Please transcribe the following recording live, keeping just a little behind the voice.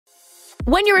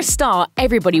When you're a star,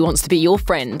 everybody wants to be your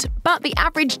friend. But the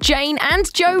average Jane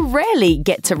and Joe rarely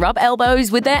get to rub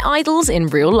elbows with their idols in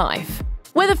real life.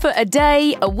 Whether for a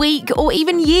day, a week, or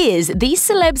even years, these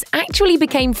celebs actually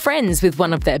became friends with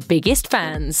one of their biggest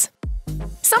fans.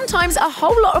 Sometimes a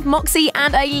whole lot of moxie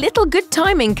and a little good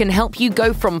timing can help you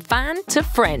go from fan to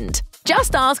friend.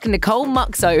 Just ask Nicole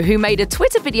Muxo, who made a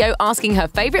Twitter video asking her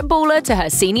favorite baller to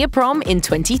her senior prom in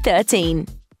 2013.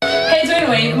 Hey Dwyane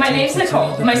Wade, my name's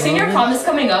Nicole. My senior prom is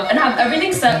coming up and I have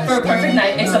everything set for a perfect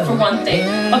night except for one thing,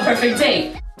 a perfect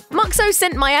date. Muxo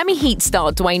sent Miami Heat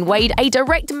star Dwyane Wade a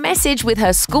direct message with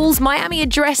her school's Miami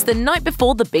address the night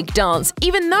before the big dance,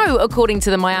 even though, according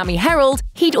to the Miami Herald,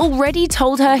 he'd already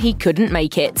told her he couldn't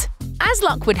make it. As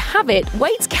luck would have it,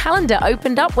 Wade's calendar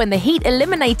opened up when the Heat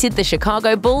eliminated the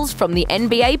Chicago Bulls from the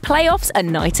NBA playoffs a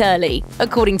night early.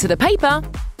 According to the paper,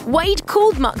 Wade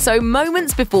called Muxo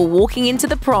moments before walking into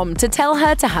the prom to tell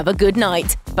her to have a good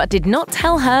night, but did not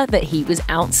tell her that he was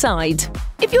outside.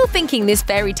 If you're thinking this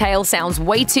fairy tale sounds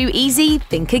way too easy,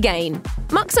 think again.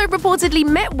 Muxo reportedly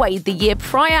met Wade the year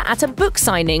prior at a book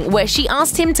signing where she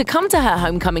asked him to come to her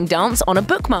homecoming dance on a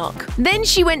bookmark. Then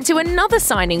she went to another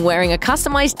signing wearing a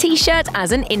customized t-shirt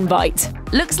as an invite.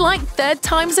 Looks like third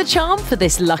time's a charm for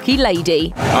this lucky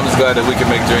lady. I'm just glad that we can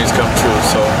make dreams come true.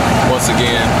 So once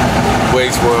again,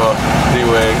 Wade's World,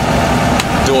 D-Wade,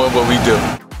 doing what we do.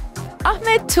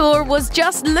 Ahmed Tour was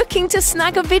just looking to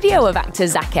snag a video of actor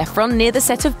Zac Efron near the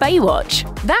set of Baywatch.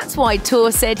 That's why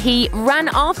Tour said he ran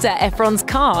after Efron's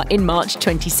car in March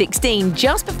 2016,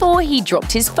 just before he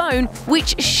dropped his phone,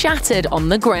 which shattered on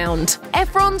the ground.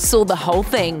 Efron saw the whole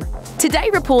thing.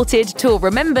 Today reported Tour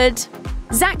remembered.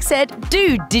 Zac said,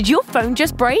 "Dude, did your phone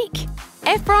just break?"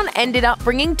 Efron ended up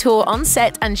bringing Tour on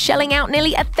set and shelling out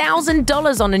nearly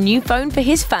 $1,000 on a new phone for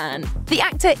his fan. The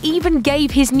actor even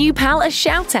gave his new pal a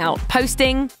shout-out,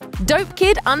 posting,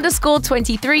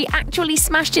 "DopeKid_23 actually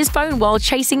smashed his phone while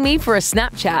chasing me for a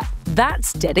Snapchat.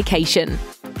 That's dedication."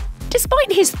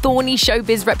 Despite his thorny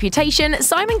showbiz reputation,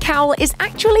 Simon Cowell is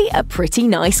actually a pretty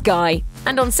nice guy.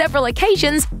 And on several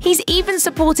occasions, he's even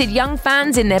supported young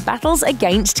fans in their battles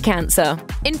against cancer.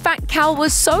 In fact, Cowell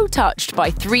was so touched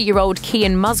by 3-year-old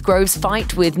Kian Musgrove's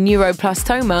fight with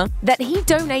neuroblastoma that he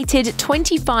donated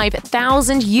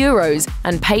 €25,000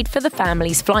 and paid for the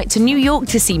family's flight to New York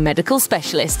to see medical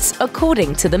specialists,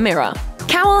 according to The Mirror.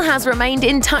 Cowell has remained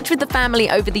in touch with the family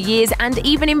over the years and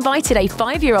even invited a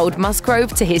 5-year-old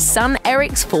Musgrove to his son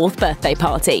Eric's 4th birthday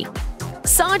party.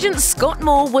 Sergeant Scott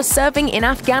Moore was serving in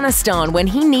Afghanistan when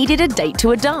he needed a date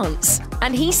to a dance.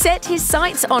 And he set his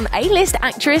sights on A-list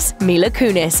actress Mila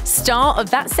Kunis, star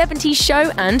of That 70s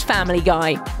Show and Family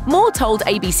Guy. Moore told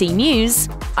ABC News,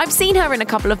 "I've seen her in a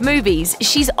couple of movies.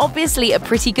 She's obviously a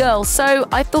pretty girl, so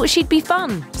I thought she'd be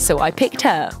fun. So I picked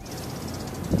her."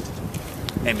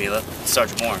 Hey Mila,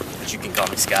 Sergeant Moore, but you can call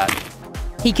me Scott.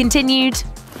 He continued,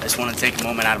 "I just want to take a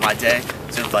moment out of my day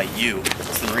to invite you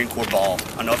to the Marine Corps Ball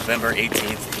on November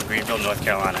 18th in Greenville, North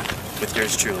Carolina, with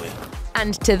yours truly."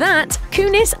 And to that,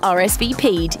 Kunis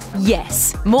RSVP'd.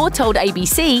 Yes. Moore told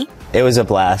ABC, "It was a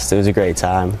blast. It was a great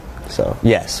time. So,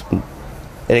 yes,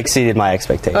 it exceeded my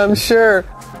expectations." I'm sure.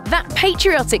 That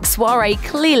patriotic soiree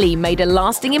clearly made a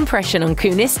lasting impression on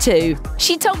Kunis too.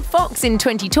 She told Fox in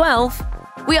 2012,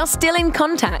 "We are still in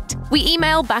contact. We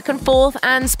emailed back and forth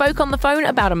and spoke on the phone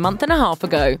about a month and a half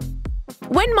ago."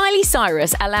 When Miley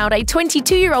Cyrus allowed a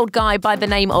 22-year-old guy by the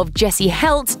name of Jesse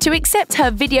Helt to accept her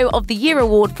Video of the Year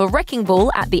award for Wrecking Ball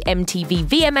at the MTV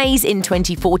VMAs in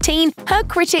 2014, her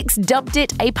critics dubbed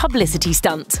it a publicity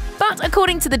stunt. But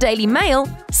according to the Daily Mail,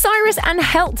 Cyrus and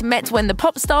Helt met when the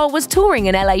pop star was touring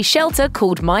an LA shelter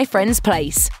called My Friend's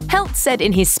Place. Helt said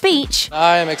in his speech,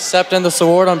 "I am accepting this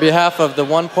award on behalf of the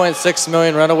 1.6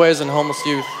 million runaways and homeless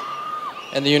youth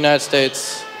in the United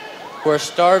States who are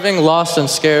starving, lost, and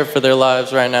scared for their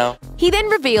lives right now." He then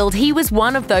revealed he was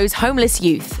one of those homeless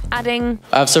youth, adding,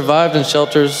 "I've survived in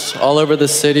shelters all over the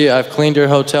city. I've cleaned your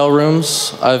hotel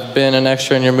rooms. I've been an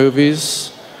extra in your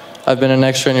movies. I've been an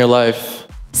extra in your life."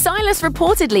 Silas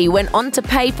reportedly went on to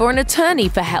pay for an attorney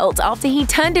for Helt after he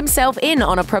turned himself in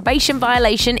on a probation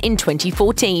violation in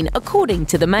 2014, according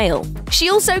to the Mail. She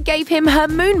also gave him her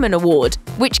Moonman Award,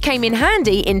 which came in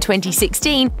handy in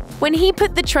 2016 when he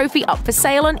put the trophy up for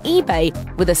sale on eBay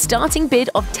with a starting bid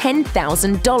of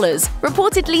 $10,000,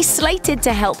 reportedly slated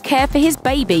to help care for his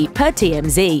baby, per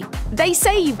TMZ. They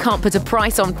say you can't put a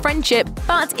price on friendship,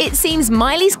 but it seems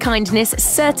Miley's kindness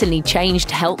certainly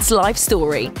changed Helt's life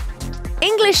story.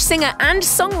 English singer and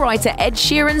songwriter Ed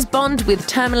Sheeran's bond with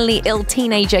terminally ill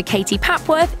teenager Katie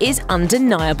Papworth is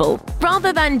undeniable.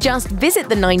 Rather than just visit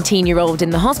the 19-year-old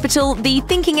in the hospital, the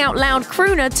Thinking Out Loud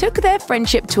crooner took their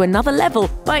friendship to another level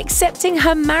by accepting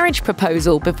her marriage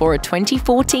proposal before a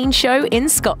 2014 show in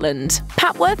Scotland.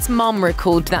 Papworth's mom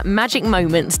recalled that magic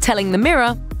moment, telling the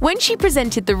Mirror, "When she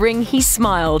presented the ring, he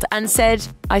smiled and said,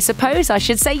 'I suppose I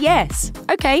should say yes.'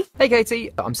 Okay." Hey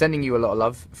Katie, I'm sending you a lot of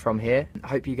love from here. I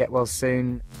hope you get well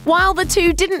soon. While the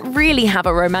two didn't really have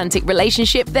a romantic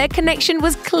relationship, their connection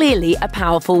was clearly a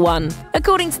powerful one.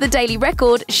 According to the Daily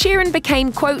Record, Sheeran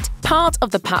became, quote, "part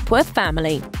of the Papworth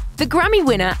family." The Grammy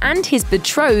winner and his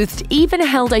betrothed even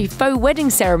held a faux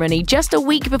wedding ceremony just a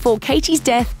week before Katie's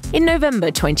death in November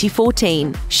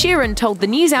 2014. Sheeran told the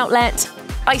news outlet,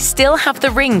 "I still have the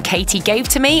ring Katie gave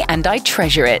to me and I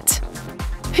treasure it."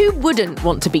 Who wouldn't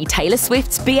want to be Taylor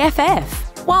Swift's BFF?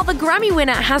 While the Grammy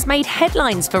winner has made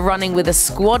headlines for running with a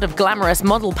squad of glamorous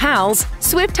model pals,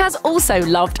 Swift has also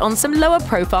loved on some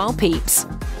lower-profile peeps.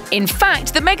 In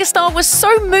fact, the megastar was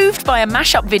so moved by a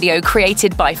mashup video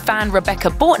created by fan Rebecca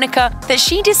Bortnicker that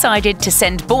she decided to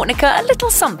send Bortnicker a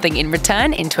little something in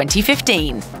return in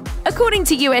 2015. According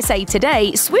to USA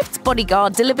Today, Swift's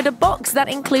bodyguard delivered a box that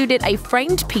included a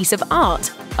framed piece of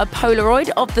art, a Polaroid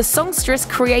of the songstress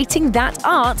creating that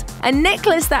art, a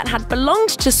necklace that had belonged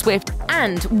to Swift,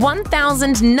 and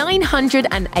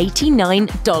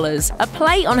 $1,989, a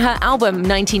play on her album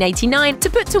 1989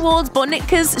 to put towards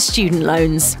Bortnicker's student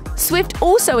loans. Swift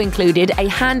also included a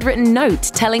handwritten note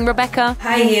telling Rebecca,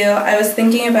 "Hi you, I was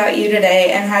thinking about you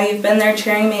today and how you've been there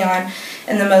cheering me on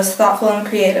in the most thoughtful and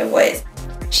creative ways."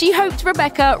 She hoped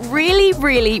Rebecca really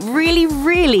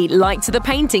liked the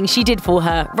painting she did for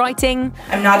her, writing,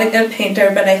 "I'm not a good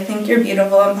painter, but I think you're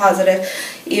beautiful and positive,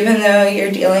 even though you're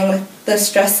dealing with the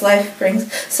stress life brings,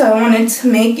 so I wanted to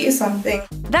make you something."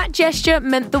 That gesture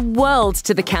meant the world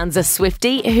to the Kansas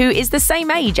Swiftie, who is the same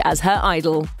age as her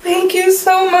idol. "Thank you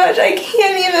so much. I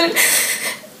can't even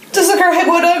describe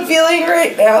what I'm feeling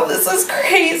right now. This is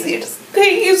crazy. Just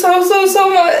thank you so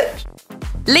much."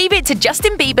 Leave it to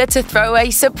Justin Bieber to throw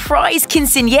a surprise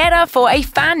quinceañera for a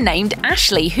fan named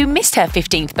Ashley who missed her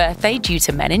 15th birthday due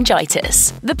to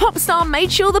meningitis. The pop star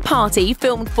made sure the party,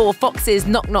 filmed for Fox's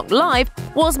Knock Knock Live,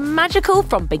 was magical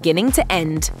from beginning to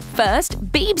end.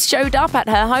 First, Biebs showed up at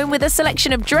her home with a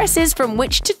selection of dresses from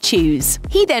which to choose.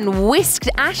 He then whisked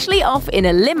Ashley off in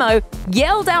a limo,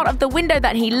 yelled out of the window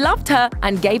that he loved her,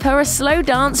 and gave her a slow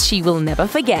dance she will never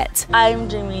forget. "I'm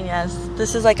dreaming, yes.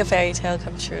 This is like a fairy tale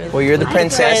come true." Well, you're the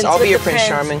princess. I'll be your Prince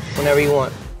Charming whenever you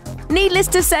want. Needless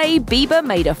to say, Bieber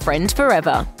made a friend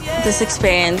forever. This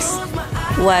experience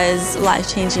was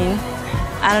life-changing.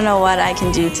 I don't know what I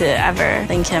can do to ever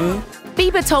thank him.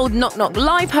 Bieber told Knock Knock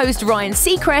Live host Ryan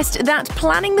Seacrest that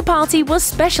planning the party was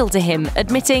special to him,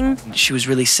 admitting, She was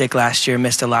really sick last year,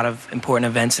 missed a lot of important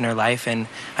events in her life, and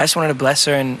I just wanted to bless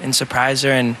her and surprise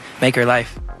her and make her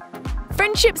life.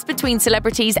 Friendships between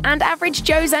celebrities and average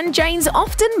Joes and Janes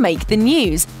often make the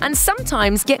news, and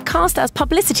sometimes get cast as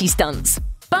publicity stunts.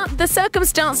 But the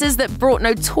circumstances that brought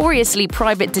notoriously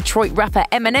private Detroit rapper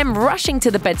Eminem rushing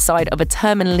to the bedside of a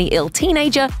terminally ill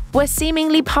teenager were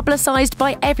seemingly publicized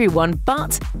by everyone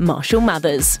but Marshall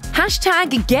Mathers.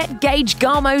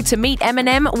 #GetGageGarmo to meet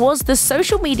Eminem was the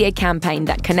social media campaign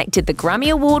that connected the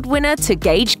Grammy Award winner to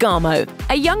Gage Garmo,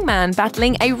 a young man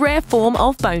battling a rare form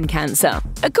of bone cancer.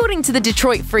 According to the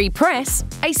Detroit Free Press,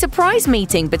 a surprise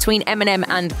meeting between Eminem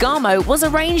and Garmo was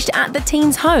arranged at the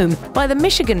teen's home by the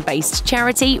Michigan-based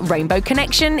charity Rainbow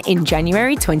Connection in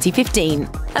January 2015.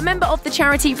 A member of the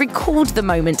charity recalled the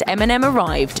moment Eminem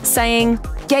arrived, saying,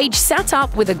 "Gage sat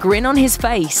up with a grin on his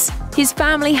face. His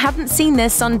family hadn't seen their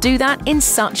son do that in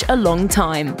such a long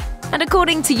time." And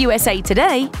according to USA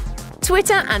Today,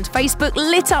 Twitter and Facebook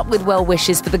lit up with well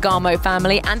wishes for the Garmo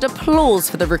family and applause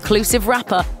for the reclusive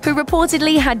rapper who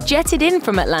reportedly had jetted in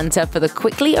from Atlanta for the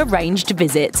quickly arranged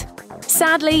visit.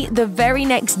 Sadly, the very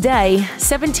next day,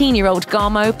 17-year-old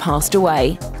Garmo passed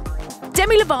away.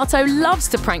 Demi Lovato loves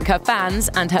to prank her fans,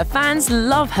 and her fans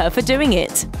love her for doing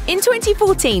it. In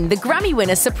 2014, the Grammy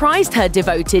winner surprised her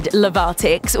devoted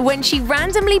Lovatics when she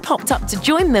randomly popped up to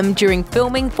join them during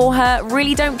filming for her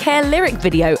Really Don't Care lyric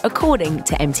video, according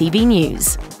to MTV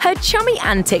News. Her chummy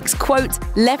antics, quote,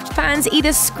 left fans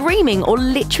either screaming or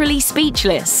literally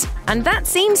speechless. And that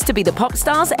seems to be the pop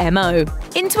star's MO.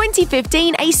 In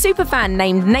 2015, a superfan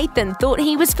named Nathan thought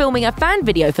he was filming a fan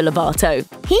video for Lovato.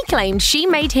 He claimed she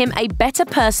made him a better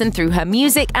person through her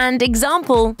music and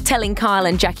example, telling Kyle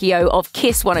and Jackie O of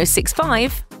Kiss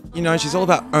 106.5, You know, she's all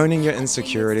about owning your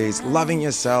insecurities, loving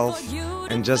yourself,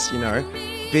 and just,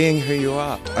 being who you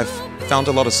are. I've found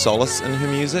a lot of solace in her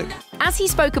music. As he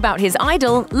spoke about his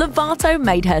idol, Lovato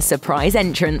made her surprise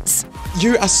entrance.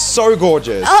 You are so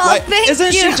gorgeous. Oh, thank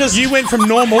isn't you. she just... You went from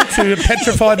normal to a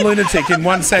petrified lunatic in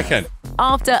 1 second.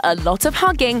 After a lot of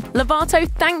hugging, Lovato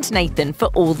thanked Nathan for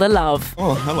all the love.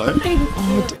 Oh, hello.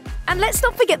 And let's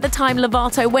not forget the time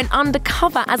Lovato went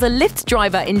undercover as a Lyft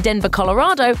driver in Denver,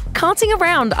 Colorado, carting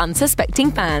around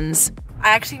unsuspecting fans. I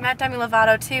actually met Demi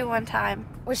Lovato too one time.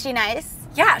 Was she nice?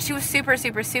 Yeah, she was super,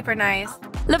 super, super nice.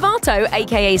 Lovato,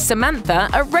 aka Samantha,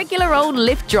 a regular old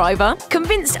Lyft driver,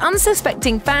 convinced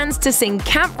unsuspecting fans to sing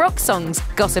camp rock songs,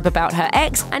 gossip about her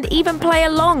ex, and even play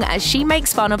along as she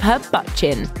makes fun of her butt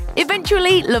chin.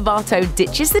 Eventually, Lovato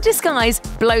ditches the disguise,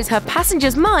 blows her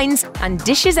passengers' minds, and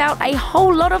dishes out a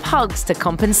whole lot of hugs to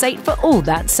compensate for all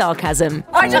that sarcasm.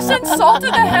 I just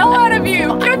insulted the hell out of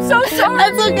you. I'm so sorry.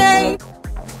 That's okay.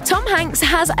 Tom Hanks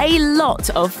has a lot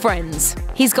of friends.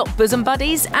 He's got bosom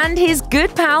buddies and his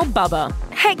good pal Bubba.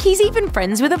 Heck, he's even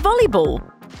friends with a volleyball.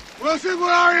 Wilson,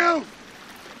 where are you?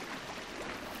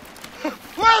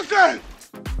 Wilson!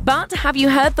 But have you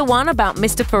heard the one about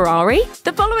Mr. Ferrari?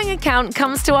 The following account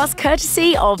comes to us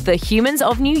courtesy of the Humans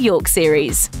of New York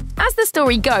series. As the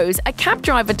story goes, a cab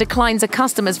driver declines a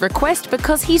customer's request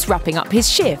because he's wrapping up his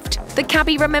shift. The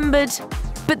cabbie remembered.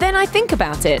 But then I think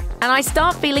about it, and I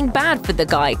start feeling bad for the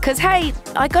guy, cause hey,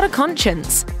 I got a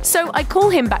conscience. So I call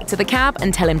him back to the cab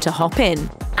and tell him to hop in.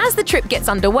 As the trip gets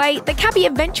underway, the cabbie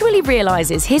eventually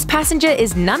realizes his passenger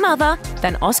is none other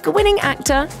than Oscar-winning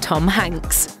actor Tom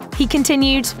Hanks. He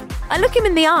continued, I look him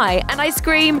in the eye and I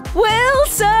scream,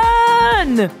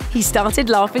 Wilson! He started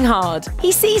laughing hard.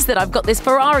 He sees that I've got this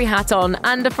Ferrari hat on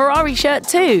and a Ferrari shirt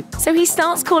too, so he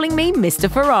starts calling me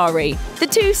Mr. Ferrari. The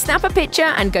two snap a picture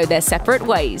and go their separate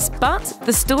ways, but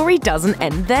the story doesn't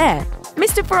end there.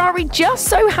 Mr. Ferrari just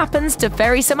so happens to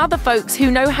ferry some other folks who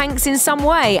know Hanks in some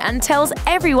way and tells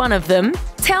every one of them,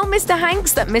 tell Mr.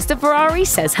 Hanks that Mr. Ferrari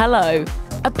says hello.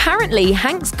 Apparently,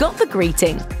 Hanks got the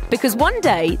greeting, because one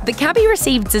day, the cabbie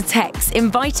received a text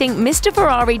inviting Mr.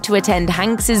 Ferrari to attend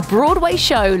Hanks's Broadway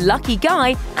show Lucky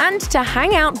Guy and to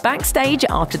hang out backstage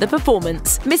after the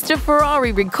performance. Mr.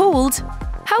 Ferrari recalled,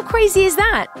 how crazy is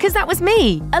that? Because that was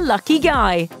me, a lucky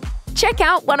guy. Check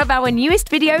out one of our newest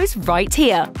videos right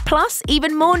here. Plus,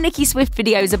 even more Nicki Swift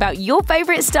videos about your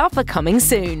favorite stuff are coming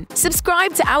soon.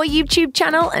 Subscribe to our YouTube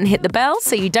channel and hit the bell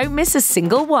so you don't miss a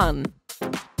single one.